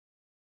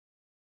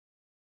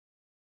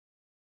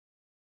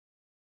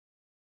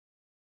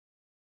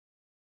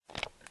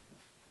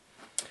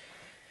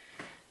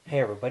Hey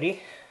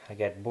everybody, I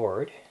got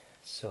bored,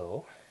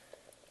 so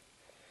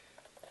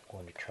I'm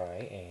going to try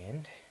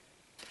and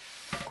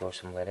grow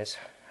some lettuce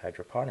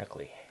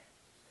hydroponically.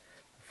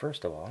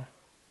 First of all,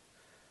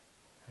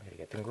 I'm going to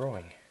get them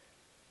growing.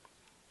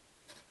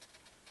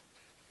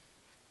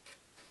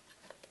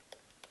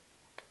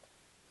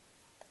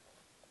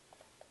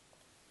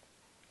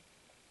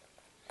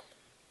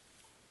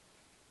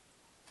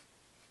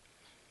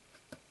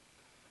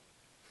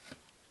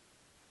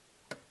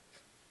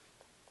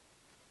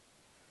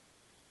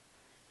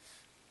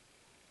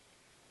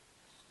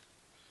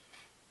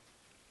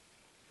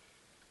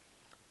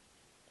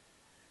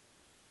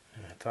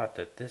 I thought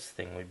that this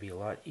thing would be a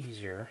lot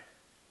easier,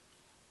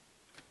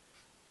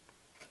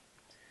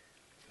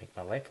 make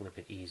my life a little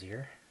bit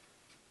easier,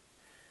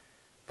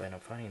 but I'm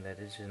finding that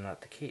this is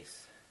not the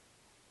case.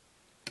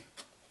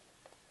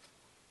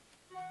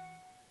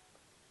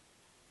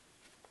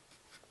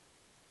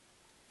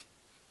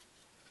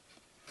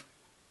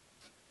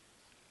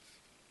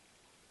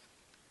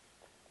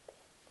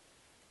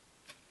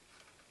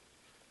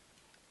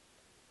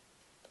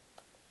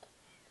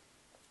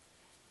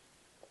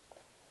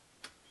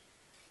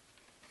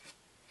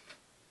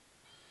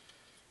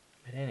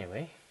 But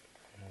anyway,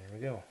 there we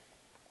go.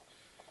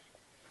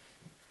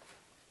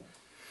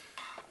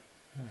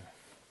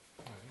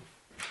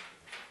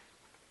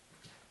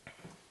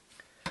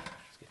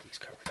 Let's get these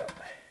covered up.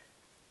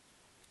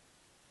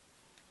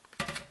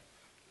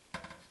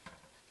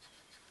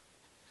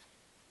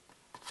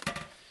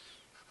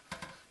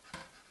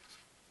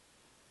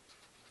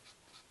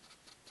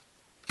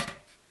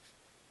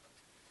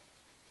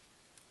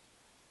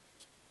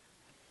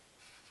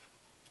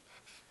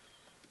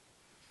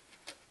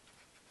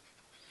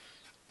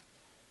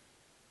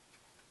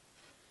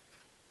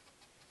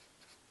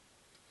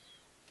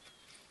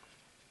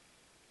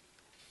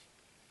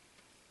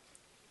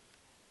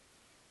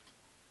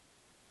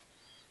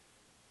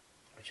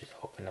 I was just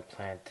hoping to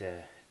plant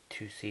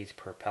 2 seeds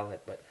per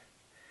pellet, but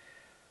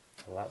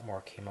a lot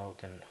more came out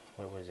than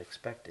what was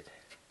expected.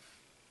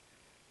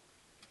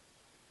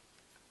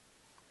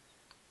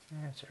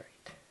 That's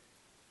alright.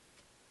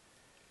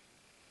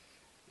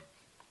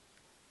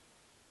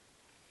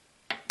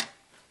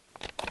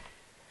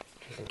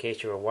 Just in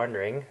case you were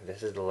wondering,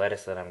 this is the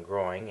lettuce that I'm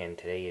growing, and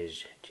today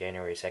is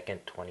January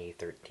 2nd,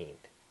 2013.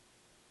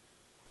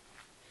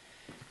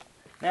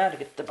 Now to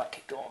get the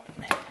bucket going.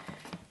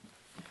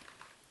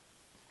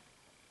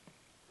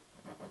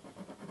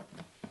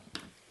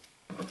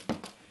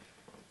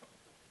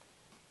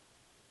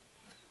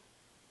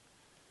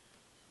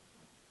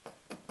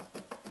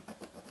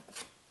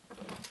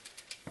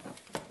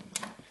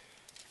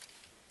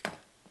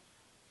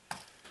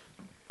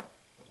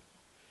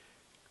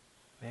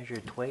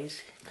 Measure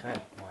twice,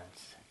 cut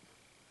once.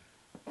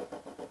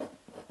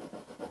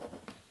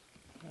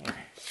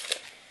 There.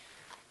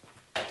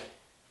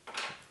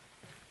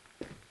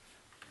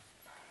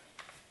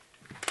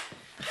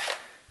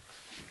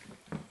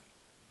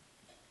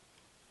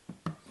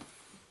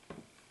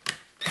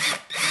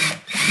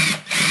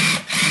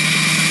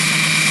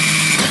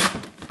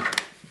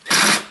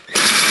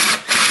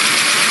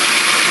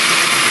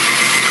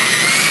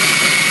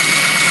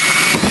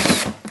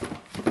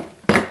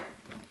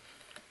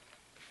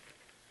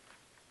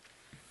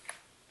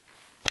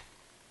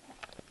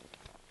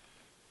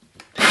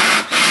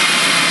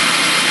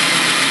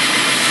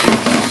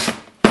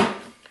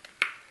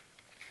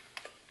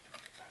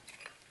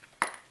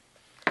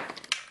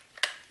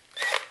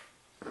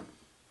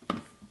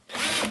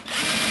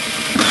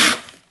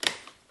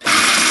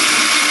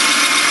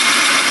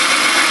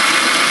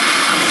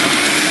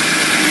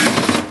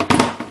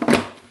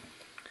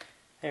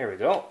 There we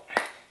go.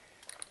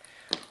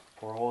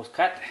 4 holes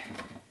cut.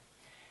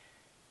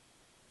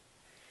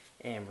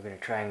 And we're going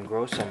to try and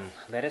grow some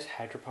lettuce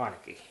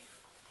hydroponically.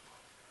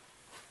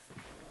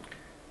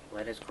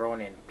 Lettuce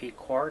grown in peat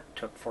quart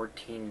took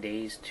 14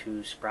 days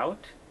to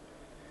sprout.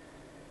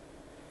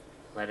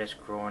 Lettuce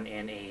grown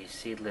in a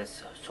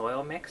seedless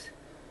soil mix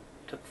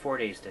took 4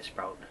 days to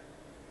sprout.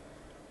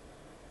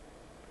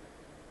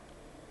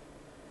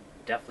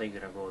 Definitely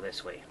going to go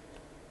this way.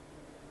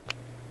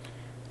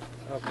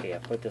 Okay, I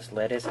put this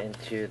lettuce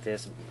into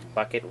this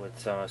bucket with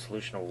some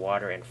solution of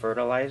water and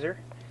fertilizer.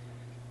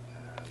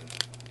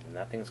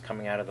 Nothing's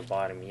coming out of the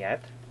bottom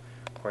yet.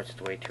 Of course, it's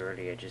way too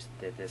early. I just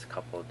did this a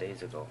couple of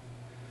days ago.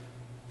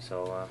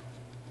 So,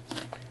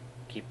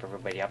 keep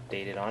everybody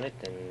updated on it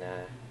and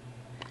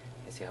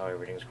see how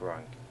everything's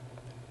growing.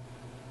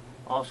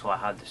 Also, I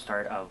had the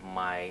start of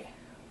my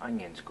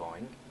onions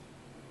going.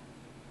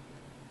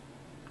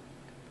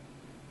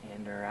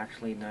 And they're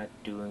actually not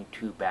doing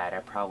too bad. I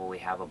probably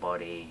have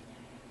about a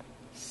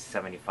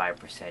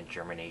 75%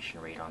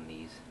 germination rate on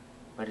these,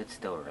 but it's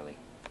still early.